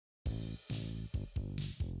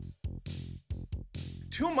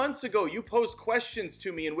2 months ago, you posed questions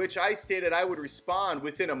to me in which I stated I would respond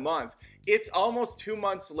within a month. It's almost 2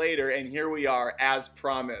 months later, and here we are, as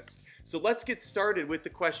promised. So let's get started with the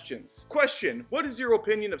questions. Question: what is your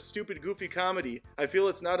opinion of stupid, goofy comedy? I feel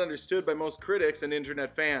it's not understood by most critics and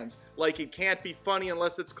internet fans. Like, it can't be funny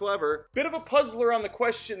unless it's clever. Bit of a puzzler on the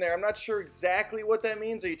question there. I'm not sure exactly what that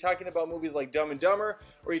means. Are you talking about movies like Dumb and Dumber,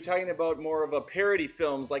 or are you talking about more of a parody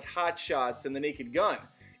films like Hot Shots and The Naked Gun?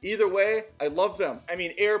 Either way, I love them. I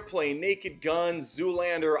mean, Airplane, Naked Gun,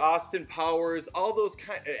 Zoolander, Austin Powers, all those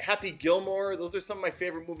Happy Gilmore, those are some of my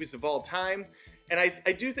favorite movies of all time. And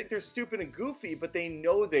I do think they're stupid and goofy, but they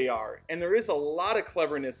know they are. And there is a lot of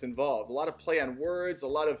cleverness involved, a lot of play on words, a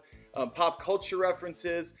lot of pop culture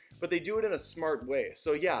references, but they do it in a smart way.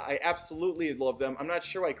 So yeah, I absolutely love them. I'm not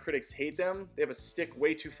sure why critics hate them. They have a stick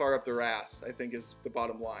way too far up their ass, I think is the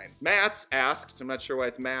bottom line. Mats asked, I'm not sure why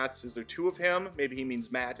it's Mats, is there two of him? Maybe he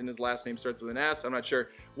means Matt and his last name starts with an S, I'm not sure.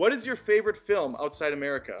 What is your favorite film outside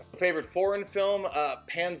America? Favorite foreign film?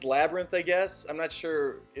 Pan's Labyrinth, I guess. I'm not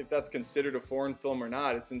sure if that's considered a foreign film or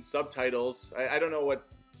not. It's in subtitles. I don't know what,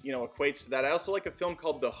 equates to that. I also like a film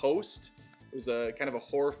called The Host. It was a kind of a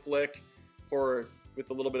horror flick, horror with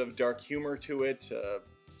a little bit of dark humor to it.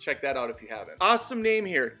 Check that out if you haven't. Awesome name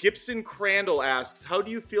here. Gibson Crandall asks, how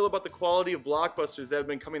do you feel about the quality of blockbusters that have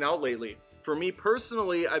been coming out lately? For me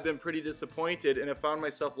personally, I've been pretty disappointed and have found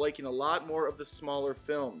myself liking a lot more of the smaller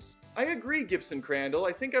films. I agree, Gibson Crandall.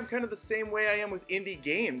 I think I'm kind of the same way I am with indie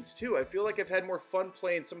games too. I feel like I've had more fun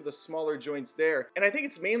playing some of the smaller joints there. And I think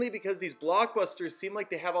it's mainly because these blockbusters seem like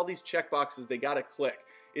they have all these checkboxes they gotta click.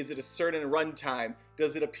 Is it a certain runtime?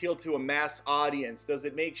 Does it appeal to a mass audience? Does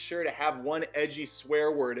it make sure to have one edgy swear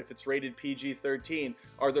word if it's rated PG-13?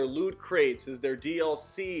 Are there loot crates? Is there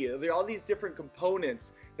DLC? Are there all these different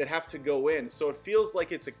components that have to go in? So it feels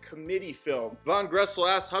like it's a committee film. Von Gressel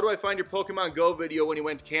asks, how do I find your Pokemon Go video when you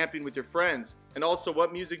went camping with your friends? And also,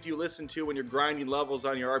 what music do you listen to when you're grinding levels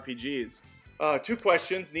on your RPGs? Two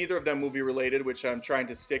questions, neither of them movie related, which I'm trying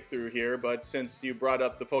to stick through here, but since you brought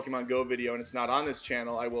up the Pokemon Go video and it's not on this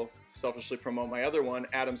channel, I will selfishly promote my other one,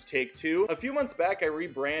 Adam's Take 2. A few months back I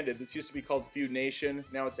rebranded. This used to be called Feud Nation,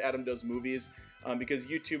 now it's Adam Does Movies, because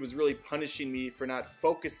YouTube was really punishing me for not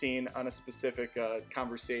focusing on a specific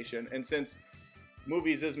conversation, and since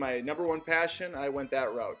movies is my #1 passion, I went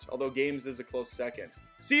that route, although games is a close second.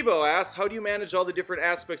 Sibo asks, how do you manage all the different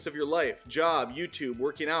aspects of your life? Job, YouTube,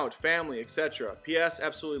 working out, family, etc. P.S.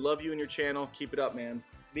 Absolutely love you and your channel. Keep it up, man.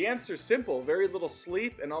 The answer's simple. Very little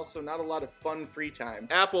sleep and also not a lot of fun free time.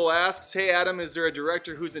 Apple asks, hey Adam, is there a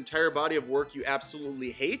director whose entire body of work you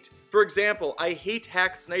absolutely hate? For example, I hate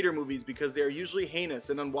Zack Snyder movies because they are usually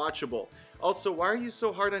heinous and unwatchable. Also, why are you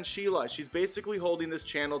so hard on Sheila? She's basically holding this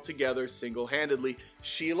channel together single-handedly.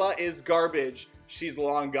 Sheila is garbage. She's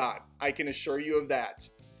long gone. I can assure you of that.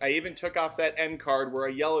 I even took off that end card where I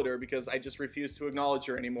yell at her because I just refuse to acknowledge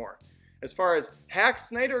her anymore. As far as Zack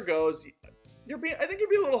Snyder goes, I think you're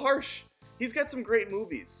being a little harsh. He's got some great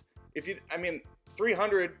movies.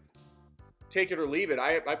 300, take it or leave it.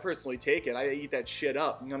 I personally take it. I eat that shit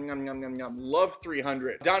up. Yum, yum, yum, yum, yum. Love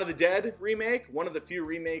 300. Dawn of the Dead remake, one of the few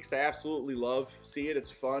remakes I absolutely love. See it,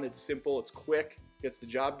 it's fun, it's simple, it's quick, gets the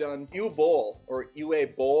job done. Uwe Boll, or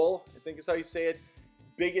Uwe Boll, I think is how you say it.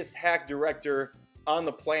 Biggest hack director on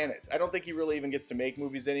the planet. I don't think he really even gets to make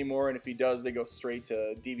movies anymore, and if he does, they go straight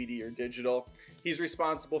to DVD or digital. He's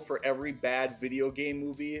responsible for every bad video game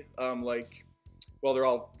movie, well, they're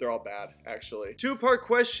all bad, actually. Two-part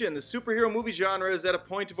question. The superhero movie genre is at a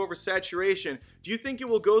point of oversaturation. Do you think it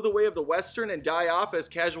will go the way of the Western and die off as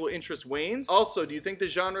casual interest wanes? Also, do you think the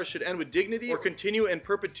genre should end with dignity or continue in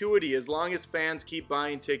perpetuity as long as fans keep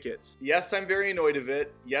buying tickets? Yes, I'm very annoyed of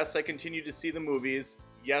it. Yes, I continue to see the movies.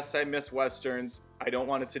 Yes, I miss Westerns. I don't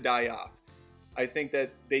want it to die off. I think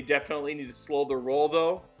that they definitely need to slow their roll,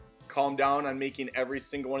 though. Calm down on making every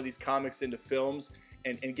single one of these comics into films.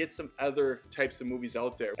 And get some other types of movies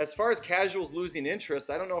out there. As far as casuals losing interest,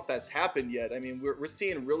 I don't know if that's happened yet. I mean, we're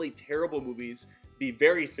seeing really terrible movies be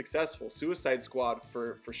very successful. Suicide Squad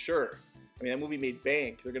for sure. I mean, that movie made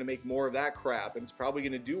bank. They're gonna make more of that crap, and it's probably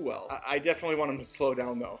gonna do well. I definitely want them to slow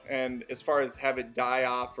down though. And as far as have it die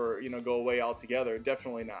off or go away altogether,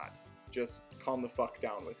 definitely not. Just calm the fuck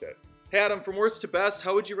down with it. Hey Adam, from worst to best,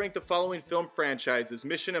 how would you rank the following film franchises?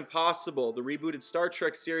 Mission Impossible, the rebooted Star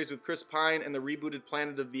Trek series with Chris Pine, and the rebooted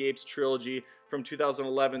Planet of the Apes trilogy from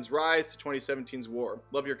 2011's Rise to 2017's War.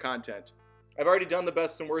 Love your content. I've already done the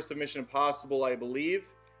best and worst of Mission Impossible, I believe.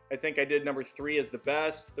 I think I did number 3 as the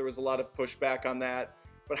best. There was a lot of pushback on that,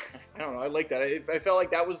 but I don't know, I like that. I felt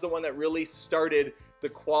like that was the one that really started the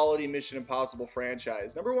quality Mission Impossible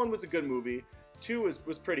franchise. Number 1 was a good movie. 2 was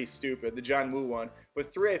pretty stupid, the John Woo one.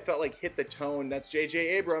 But 3 I felt like hit the tone. That's J.J.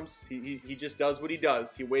 Abrams. He just does what he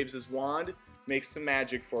does. He waves his wand, makes some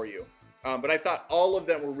magic for you. But I thought all of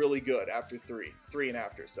them were really good after 3 and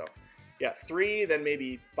after. So yeah, 3, then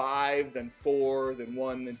maybe 5, then 4, then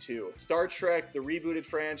 1, then 2. Star Trek, the rebooted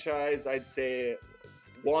franchise, I'd say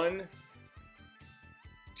 1,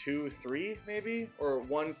 2, 3 maybe, or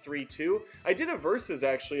 1, 3, 2. I did a versus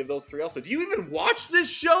actually of those 3 also. Do you even watch this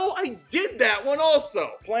show? I did that one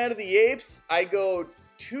also. Planet of the Apes, I go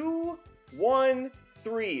 2, 1,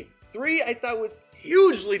 3. 3 I thought was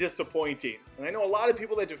hugely disappointing, and I know a lot of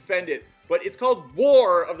people that defend it, but it's called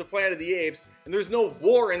War of the Planet of the Apes, and there's no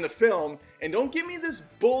war in the film. And don't give me this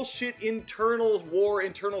bullshit internal war,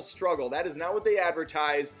 internal struggle. That is not what they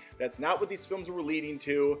advertised. That's not what these films were leading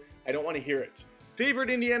to. I don't want to hear it. Favorite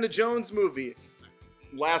Indiana Jones movie?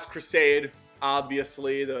 Last Crusade,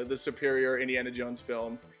 obviously, the superior Indiana Jones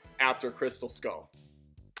film after Crystal Skull.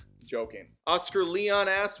 Joking. Oscar Leon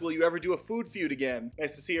asks, will you ever do a food feud again?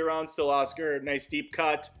 Nice to see you around still, Oscar. Nice deep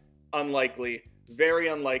cut. Unlikely. Very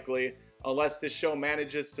unlikely. Unless this show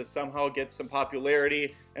manages to somehow get some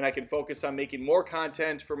popularity and I can focus on making more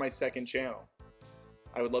content for my second channel.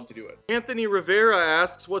 I would love to do it. Anthony Rivera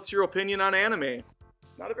asks, what's your opinion on anime?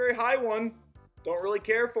 It's not a very high one. Don't really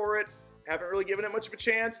care for it. Haven't really given it much of a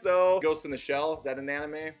chance though. Ghost in the Shell, is that an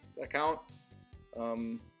anime? Does that count?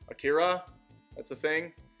 Akira? That's a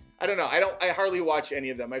thing? I don't know. I hardly watch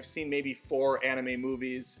any of them. I've seen maybe 4 anime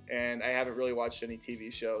movies, and I haven't really watched any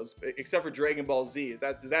TV shows, except for Dragon Ball Z.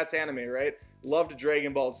 That's anime, right? Loved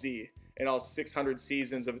Dragon Ball Z and all 600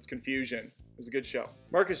 seasons of its confusion. It was a good show.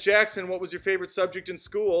 Marcus Jackson, what was your favorite subject in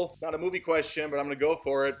school? It's not a movie question, but I'm gonna go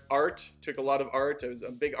for it. Art. Took a lot of art. I was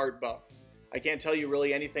a big art buff. I can't tell you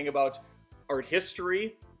really anything about art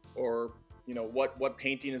history or, you know, what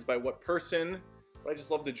painting is by what person. But I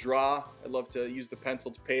just love to draw. I love to use the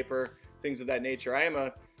pencil to paper, things of that nature. I am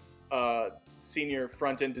a senior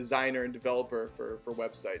front-end designer and developer for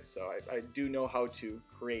websites, so I do know how to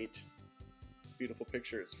create beautiful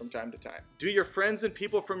pictures from time to time. Do your friends and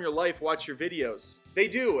people from your life watch your videos? They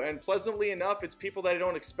do, and pleasantly enough, it's people that I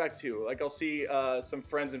don't expect to. Like I'll see some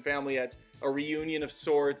friends and family at a reunion of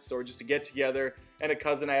sorts or just a get-together, and a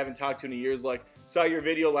cousin I haven't talked to in years like, saw your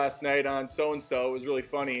video last night on so-and-so, it was really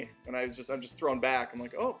funny, and I'm just thrown back. I'm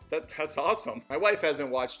like, oh, that's awesome. My wife hasn't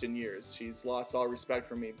watched in years. She's lost all respect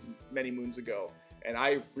for me many moons ago, and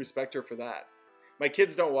I respect her for that. My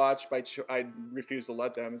kids don't watch, I refuse to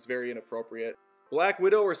let them. It's very inappropriate. Black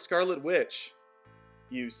Widow or Scarlet Witch?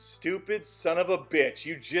 You stupid son of a bitch.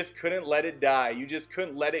 You just couldn't let it die. You just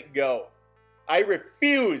couldn't let it go. I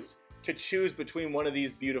refuse to choose between one of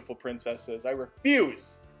these beautiful princesses. I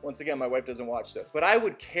refuse. Once again, my wife doesn't watch this. But I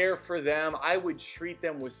would care for them. I would treat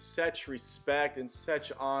them with such respect and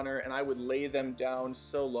such honor, and I would lay them down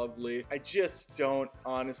so lovely. I just don't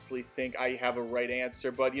honestly think I have a right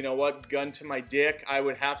answer. But you know what? Gun to my dick, I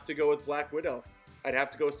would have to go with Black Widow. I'd have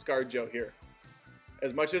to go with ScarJo here.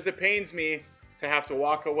 As much as it pains me to have to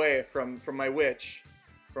walk away from my witch,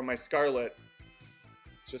 from my Scarlet,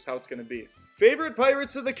 it's just how it's gonna be. Favorite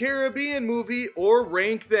Pirates of the Caribbean movie, or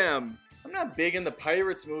rank them? I'm not big in the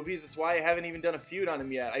Pirates movies. That's why I haven't even done a feud on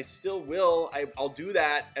them yet. I still will. I'll do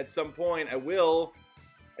that at some point. I will.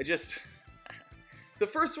 The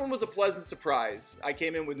first one was a pleasant surprise. I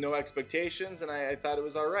came in with no expectations, and I thought it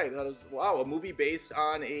was all right. I thought it was, wow, a movie based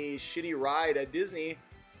on a shitty ride at Disney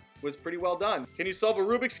was pretty well done. Can you solve a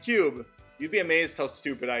Rubik's Cube? You'd be amazed how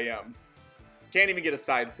stupid I am. Can't even get a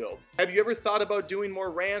side filled. Have you ever thought about doing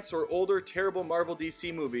more rants or older, terrible Marvel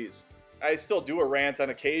DC movies? I still do a rant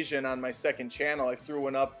on occasion on my second channel. I threw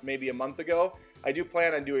one up maybe a month ago. I do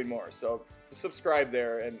plan on doing more, so subscribe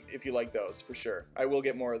there, and if you like those, for sure. I will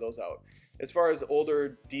get more of those out. As far as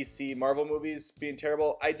older DC Marvel movies being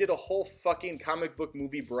terrible, I did a whole fucking comic book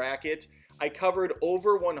movie bracket. I covered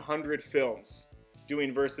over 100 films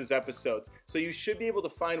doing versus episodes, so you should be able to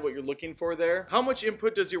find what you're looking for there. How much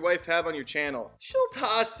input does your wife have on your channel? She'll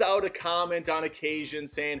toss out a comment on occasion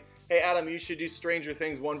saying, hey Adam, you should do Stranger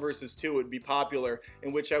Things 1 vs 2, it would be popular,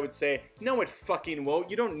 in which I would say, no it fucking won't,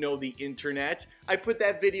 you don't know the internet. I put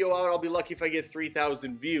that video out, I'll be lucky if I get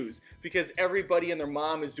 3,000 views, because everybody and their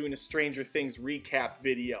mom is doing a Stranger Things recap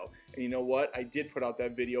video. And you know what? I did put out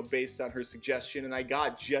that video based on her suggestion, and I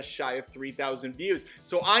got just shy of 3,000 views.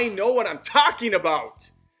 So I know what I'm talking about.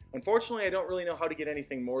 Unfortunately, I don't really know how to get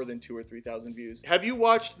anything more than 2,000 or 3,000 views. Have you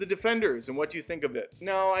watched The Defenders, and what do you think of it?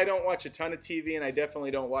 No, I don't watch a ton of TV, and I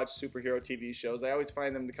definitely don't watch superhero TV shows. I always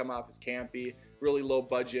find them to come off as campy, really low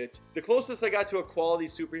budget. The closest I got to a quality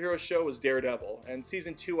superhero show was Daredevil, and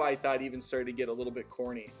season 2 I thought even started to get a little bit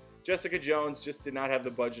corny. Jessica Jones just did not have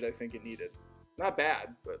the budget I think it needed. Not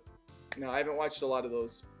bad, but no, I haven't watched a lot of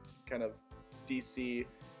those kind of DC,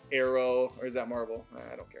 Arrow, or is that Marvel?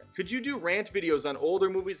 I don't care. Could you do rant videos on older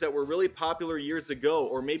movies that were really popular years ago,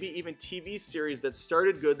 or maybe even TV series that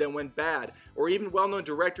started good then went bad, or even well-known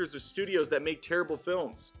directors or studios that make terrible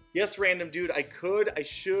films? Yes, random dude, I could, I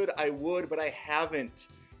should, I would, but I haven't.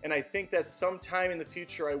 And I think that sometime in the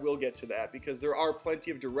future I will get to that, because there are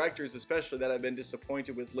plenty of directors especially that I've been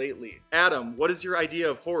disappointed with lately. Adam, what is your idea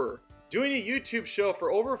of horror? Doing a YouTube show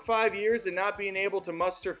for over 5 years and not being able to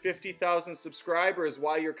muster 50,000 subscribers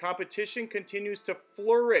while your competition continues to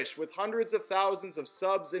flourish with hundreds of thousands of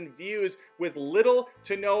subs and views with little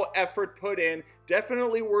to no effort put in,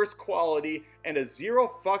 definitely worse quality, and a zero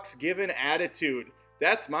fucks given attitude.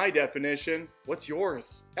 That's my definition. What's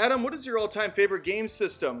yours? Adam, what is your all-time favorite game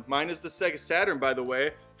system? Mine is the Sega Saturn, by the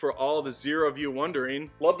way, for all the zero of you wondering.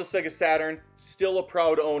 Love the Sega Saturn, still a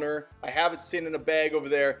proud owner. I have it sitting in a bag over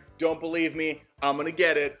there. Don't believe me, I'm gonna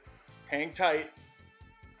get it. Hang tight.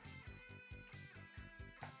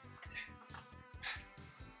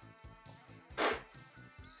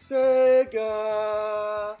 Sega.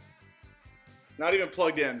 Not even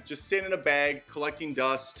plugged in, just sitting in a bag, collecting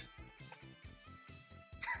dust.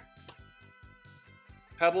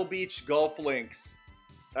 Pebble Beach Golf Links.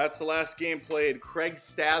 That's the last game played. Craig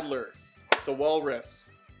Stadler, the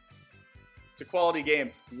Walrus. It's a quality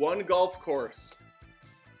game. One golf course.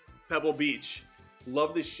 Pebble Beach.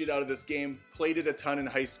 Love the shit out of this game. Played it a ton in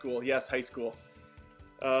high school. Yes, high school.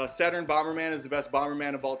 Saturn Bomberman is the best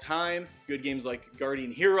Bomberman of all time. Good games like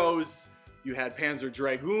Guardian Heroes. You had Panzer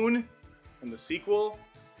Dragoon and the sequel.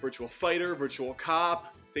 Virtual Fighter, Virtual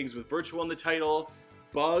Cop. Things with virtual in the title.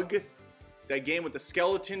 Bug. That game with the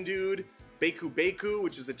skeleton dude, Baku Baku,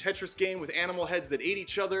 which is a Tetris game with animal heads that ate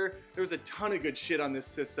each other. There's a ton of good shit on this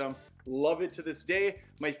system. Love it to this day.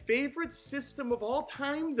 My favorite system of all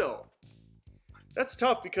time, though. That's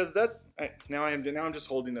tough because now I'm just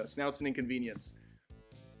holding this. Now it's an inconvenience.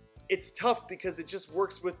 It's tough because it just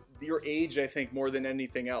works with your age, I think, more than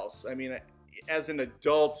anything else. I mean, as an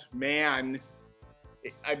adult man,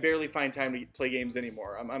 I barely find time to play games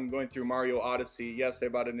anymore. I'm going through Mario Odyssey. Yes, I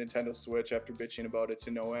bought a Nintendo Switch after bitching about it to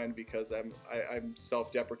no end because I'm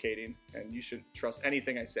self-deprecating, and you shouldn't trust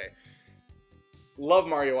anything I say. Love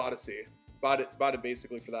Mario Odyssey. Bought it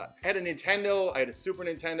basically for that. I had a Nintendo, I had a Super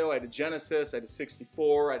Nintendo, I had a Genesis, I had a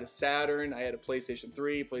 64, I had a Saturn, I had a PlayStation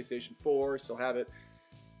 3, PlayStation 4, still have it.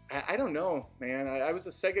 I don't know, man. I was a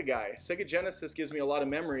Sega guy. Sega Genesis gives me a lot of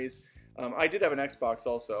memories. I did have an Xbox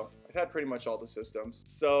also. I've had pretty much all the systems.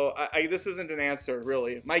 So this isn't an answer,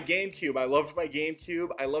 really. My GameCube, I loved my GameCube.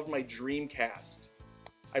 I loved my Dreamcast.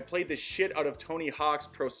 I played the shit out of Tony Hawk's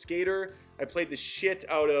Pro Skater. I played the shit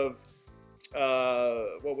out of,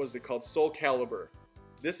 what was it called? Soul Calibur.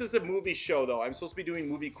 This is a movie show, though. I'm supposed to be doing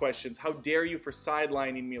movie questions. How dare you for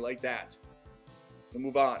sidelining me like that? We'll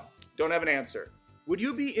move on. Don't have an answer. Would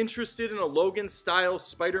you be interested in a Logan-style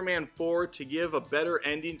Spider-Man 4 to give a better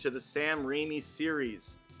ending to the Sam Raimi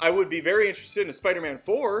series? I would be very interested in a Spider-Man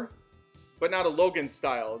 4, but not a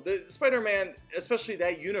Logan-style. The Spider-Man, especially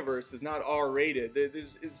that universe, is not R-rated.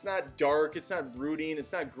 It's not dark, it's not brooding,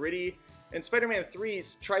 it's not gritty. And Spider-Man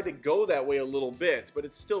 3's tried to go that way a little bit, but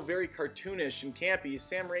it's still very cartoonish and campy.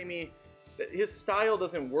 Sam Raimi, his style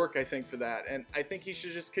doesn't work, I think, for that. And I think he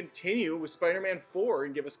should just continue with Spider-Man 4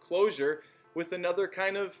 and give us closure with another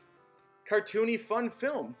kind of cartoony, fun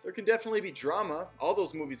film. There can definitely be drama. All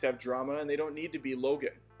those movies have drama, and they don't need to be Logan.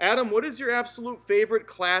 Adam, what is your absolute favorite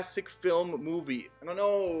classic film movie? I don't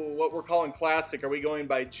know what we're calling classic. Are we going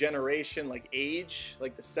by generation, like age,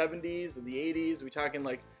 like the 70s or the 80s? Are we talking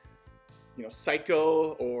like, you know,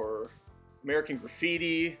 Psycho or American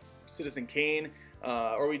Graffiti, Citizen Kane? Or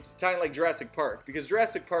are we talking like Jurassic Park? Because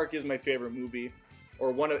Jurassic Park is my favorite movie.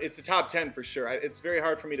 Or it's a top 10 for sure. It's very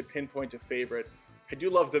hard for me to pinpoint a favorite. I do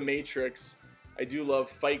love The Matrix. I do love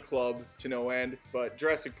Fight Club to no end. But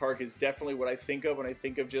Jurassic Park is definitely what I think of when I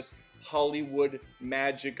think of just Hollywood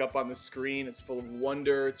magic up on the screen. It's full of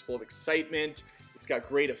wonder. It's full of excitement. It's got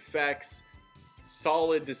great effects.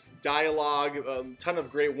 Solid dialogue. A ton of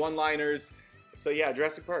great one-liners. So yeah,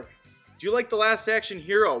 Jurassic Park. Do you like The Last Action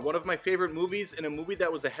Hero? One of my favorite movies and a movie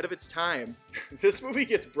that was ahead of its time. This movie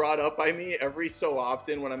gets brought up by me every so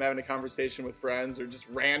often when I'm having a conversation with friends or just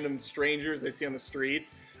random strangers I see on the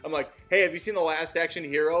streets. I'm like, hey, have you seen The Last Action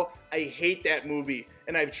Hero? I hate that movie,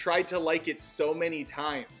 and I've tried to like it so many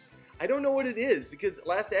times. I don't know what it is, because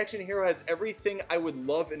Last Action Hero has everything I would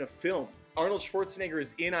love in a film. Arnold Schwarzenegger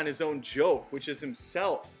is in on his own joke, which is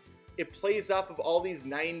himself. It plays off of all these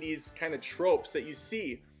 90s kind of tropes that you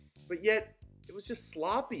see. But yet, it was just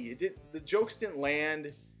sloppy. The jokes didn't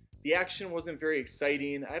land. The action wasn't very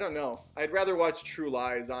exciting. I don't know. I'd rather watch True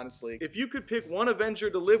Lies, honestly. If you could pick one Avenger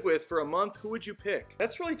to live with for a month, who would you pick?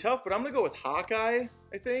 That's really tough, but I'm gonna go with Hawkeye,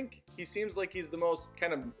 I think. He seems like he's the most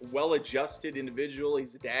kind of well-adjusted individual.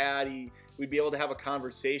 He's a dad. We'd be able to have a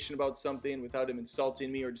conversation about something without him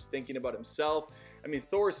insulting me or just thinking about himself. I mean,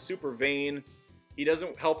 Thor's super vain. He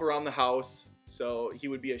doesn't help around the house, so he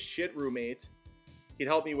would be a shit roommate. He'd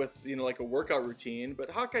help me with, like a workout routine, but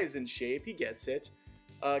Hawkeye's in shape. He gets it.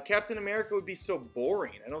 Captain America would be so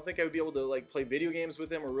boring. I don't think I would be able to like play video games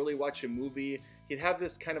with him or really watch a movie. He'd have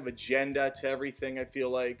this kind of agenda to everything, I feel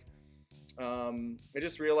like. I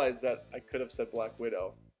just realized that I could have said Black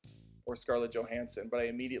Widow or Scarlett Johansson, but I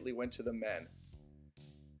immediately went to the men.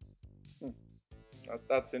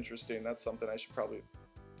 That's interesting. That's something I should probably...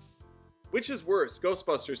 Which is worse,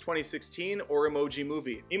 Ghostbusters 2016 or Emoji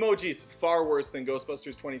Movie? Emoji's far worse than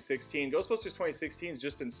Ghostbusters 2016. Ghostbusters 2016 is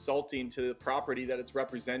just insulting to the property that it's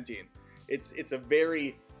representing. It's a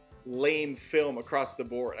very lame film across the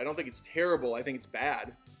board. I don't think it's terrible, I think it's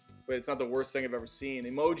bad, but it's not the worst thing I've ever seen.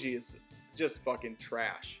 Emoji is just fucking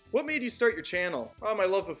trash. What made you start your channel? Oh, my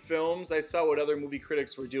love of films. I saw what other movie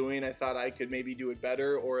critics were doing. I thought I could maybe do it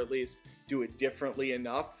better or at least do it differently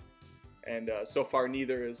enough. And so far,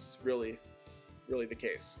 neither is really the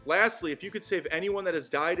case. Lastly, if you could save anyone that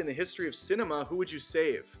has died in the history of cinema, who would you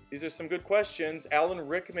save? These are some good questions. Alan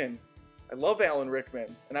Rickman. I love Alan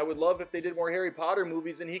Rickman, and I would love if they did more Harry Potter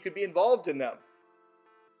movies and he could be involved in them.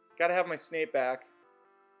 Gotta have my Snape back.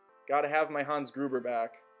 Gotta have my Hans Gruber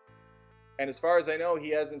back. And as far as I know,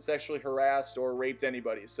 he hasn't sexually harassed or raped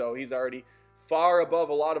anybody, so he's already far above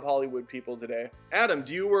a lot of Hollywood people today. Adam,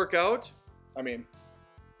 do you work out? I mean...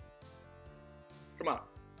 Come on.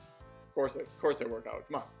 Of course I work out.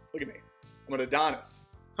 Come on. Look at me. I'm an Adonis.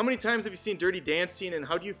 How many times have you seen Dirty Dancing, and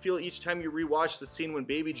how do you feel each time you rewatch the scene when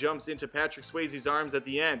Baby jumps into Patrick Swayze's arms at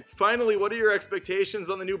the end? Finally, what are your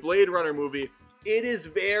expectations on the new Blade Runner movie? It is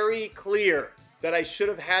very clear that I should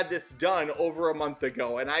have had this done over a month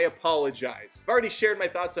ago, and I apologize. I've already shared my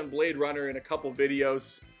thoughts on Blade Runner in a couple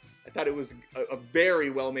videos. I thought it was a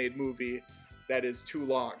very well-made movie that is too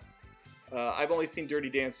long. I've only seen Dirty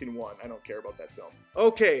Dancing 1. I don't care about that film.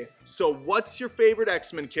 Okay, so what's your favorite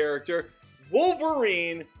X-Men character?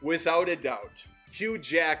 Wolverine, without a doubt. Hugh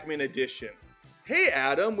Jackman edition. Hey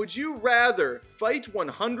Adam, would you rather fight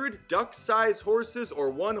 100 duck-sized horses or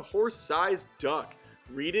one horse-sized duck?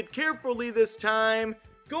 Read it carefully this time.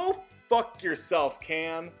 Go fuck yourself,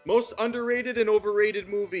 Cam. Most underrated and overrated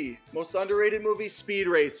movie. Most underrated movie, Speed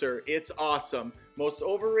Racer. It's awesome. Most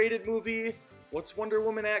overrated movie... What's Wonder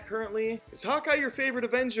Woman at currently? Is Hawkeye your favorite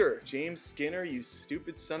Avenger? James Skinner, you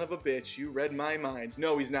stupid son of a bitch. You read my mind.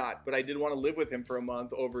 No, he's not, but I did want to live with him for a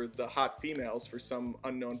month over the hot females for some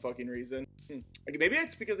unknown fucking reason. Maybe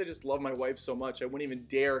it's because I just love my wife so much I wouldn't even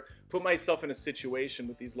dare put myself in a situation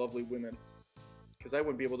with these lovely women. Because I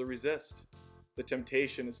wouldn't be able to resist. The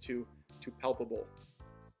temptation is too palpable,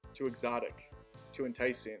 too exotic, too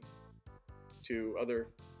enticing, too other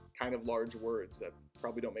kind of large words that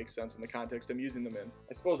probably don't make sense in the context I'm using them in.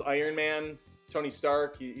 I suppose Iron Man, Tony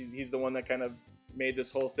Stark, he's the one that kind of made this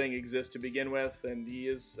whole thing exist to begin with, and he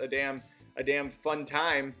is a damn fun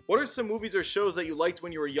time. What are some movies or shows that you liked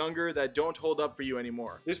when you were younger that don't hold up for you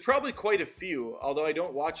anymore? There's probably quite a few, although I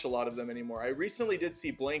don't watch a lot of them anymore. I recently did see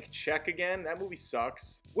Blank Check again. That movie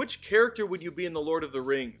sucks. Which character would you be in The Lord of the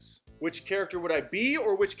Rings? Which character would I be,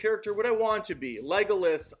 or which character would I want to be?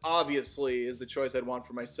 Legolas, obviously, is the choice I'd want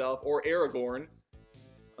for myself, or Aragorn.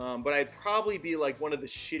 But I'd probably be like one of the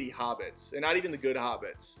shitty hobbits, and not even the good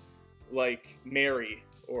hobbits, like Merry,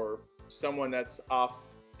 or someone that's off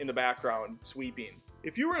in the background sweeping.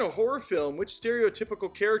 If you were in a horror film, which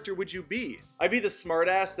stereotypical character would you be? I'd be the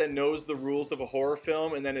smartass that knows the rules of a horror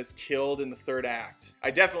film and then is killed in the third act. I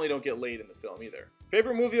definitely don't get laid in the film either.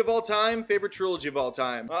 Favorite movie of all time? Favorite trilogy of all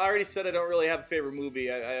time? Well, I already said I don't really have a favorite movie.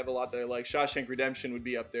 I have a lot that I like. Shawshank Redemption would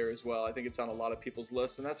be up there as well. I think it's on a lot of people's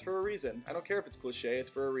lists, and that's for a reason. I don't care if it's cliche, it's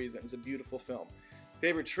for a reason. It's a beautiful film.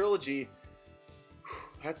 Favorite trilogy?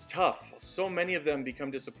 That's tough. So many of them become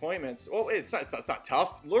disappointments. Oh, it's not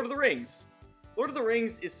tough. Lord of the Rings. Lord of the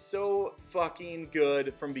Rings is so fucking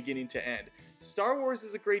good from beginning to end. Star Wars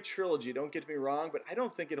is a great trilogy, don't get me wrong, but I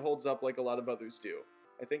don't think it holds up like a lot of others do.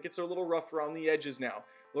 I think it's a little rough around the edges now.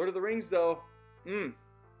 Lord of the Rings, though,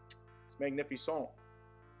 it's magnificent.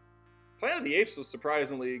 Planet of the Apes was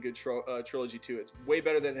surprisingly a good trilogy, too. It's way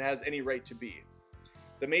better than it has any right to be.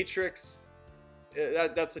 The Matrix,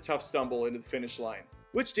 that's a tough stumble into the finish line.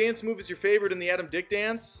 Which dance move is your favorite in the Adam Dick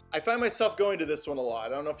dance? I find myself going to this one a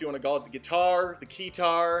lot. I don't know if you want to call it the guitar, the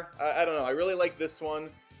keytar. I don't know. I really like this one.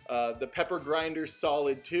 The pepper grinder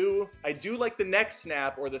solid too. I do like the neck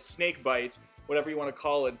snap or the snake bite, whatever you want to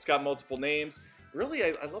call it. It's got multiple names. Really,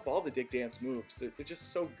 I love all the Dick dance moves. They're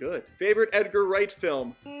just so good. Favorite Edgar Wright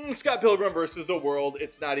film? Scott Pilgrim vs. the World.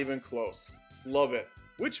 It's not even close. Love it.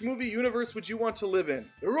 Which movie universe would you want to live in?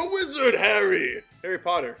 You're a wizard, Harry! Harry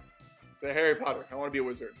Potter. It's a Harry Potter. I want to be a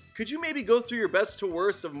wizard. Could you maybe go through your best to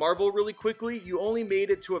worst of Marvel really quickly? You only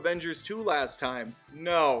made it to Avengers 2 last time.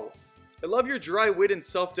 No. I love your dry wit and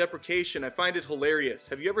self-deprecation. I find it hilarious.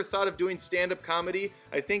 Have you ever thought of doing stand-up comedy?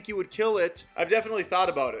 I think you would kill it. I've definitely thought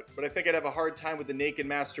about it, but I think I'd have a hard time with the naked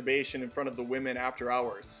masturbation in front of the women after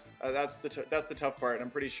hours. That's the tough part.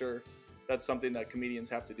 I'm pretty sure that's something that comedians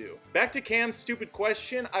have to do. Back to Cam's stupid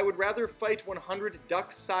question. I would rather fight 100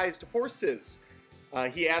 duck-sized horses.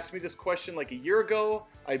 He asked me this question like a year ago.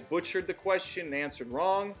 I butchered the question and answered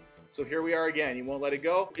wrong. So here we are again. You won't let it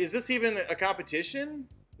go. Is this even a competition?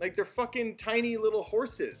 Like, they're fucking tiny little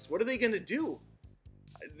horses. What are they gonna do?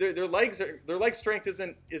 Their leg strength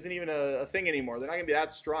isn't even a thing anymore. They're not gonna be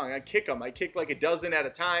that strong. I kick them. I kick like a dozen at a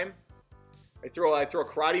time. I throw a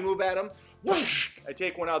karate move at them. I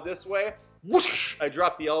take one out this way. I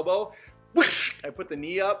drop the elbow. I put the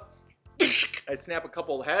knee up. I snap a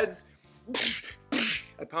couple of heads.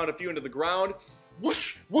 I pound a few into the ground.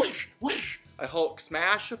 I Hulk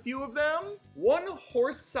smash a few of them. One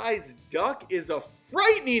horse-sized duck is a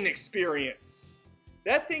frightening experience.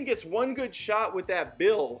 That thing gets one good shot with that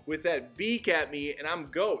bill, with that beak at me, and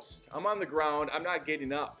I'm ghost. I'm on the ground. I'm not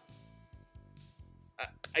getting up.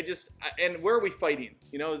 And where are we fighting?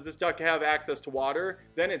 You know, does this duck have access to water?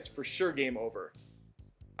 Then it's for sure game over.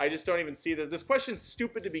 I just don't even see that. This question's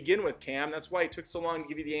stupid to begin with, Cam. That's why it took so long to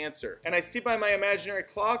give you the answer. And I see by my imaginary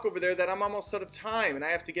clock over there that I'm almost out of time, and I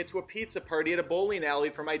have to get to a pizza party at a bowling alley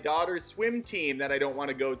for my daughter's swim team that I don't want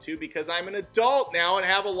to go to because I'm an adult now and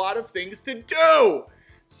have a lot of things to do.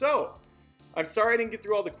 So, I'm sorry I didn't get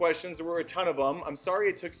through all the questions. There were a ton of them. I'm sorry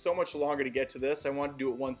it took so much longer to get to this. I wanted to do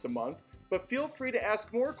it once a month. But feel free to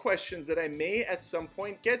ask more questions that I may at some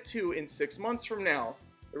point get to in 6 months from now.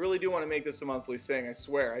 I really do want to make this a monthly thing, I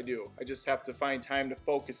swear I do. I just have to find time to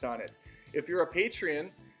focus on it. If you're a Patreon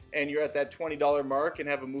and you're at that $20 mark and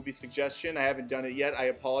have a movie suggestion, I haven't done it yet, I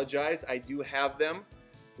apologize. I do have them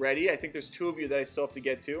ready. I think there's 2 of you that I still have to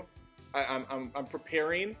get to. I'm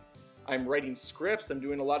preparing, I'm writing scripts, I'm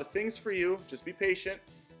doing a lot of things for you. Just be patient,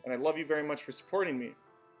 and I love you very much for supporting me.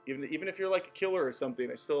 Even if you're like a killer or something,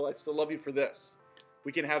 I still love you for this.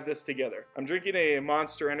 We can have this together. I'm drinking a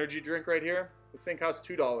Monster energy drink right here. This thing costs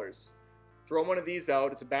 $2. Throw one of these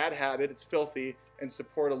out. It's a bad habit. It's filthy. And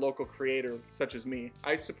support a local creator such as me.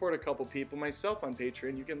 I support a couple people myself on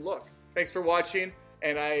Patreon. You can look. Thanks for watching.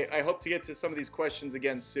 And I hope to get to some of these questions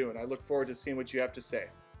again soon. I look forward to seeing what you have to say.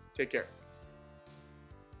 Take care.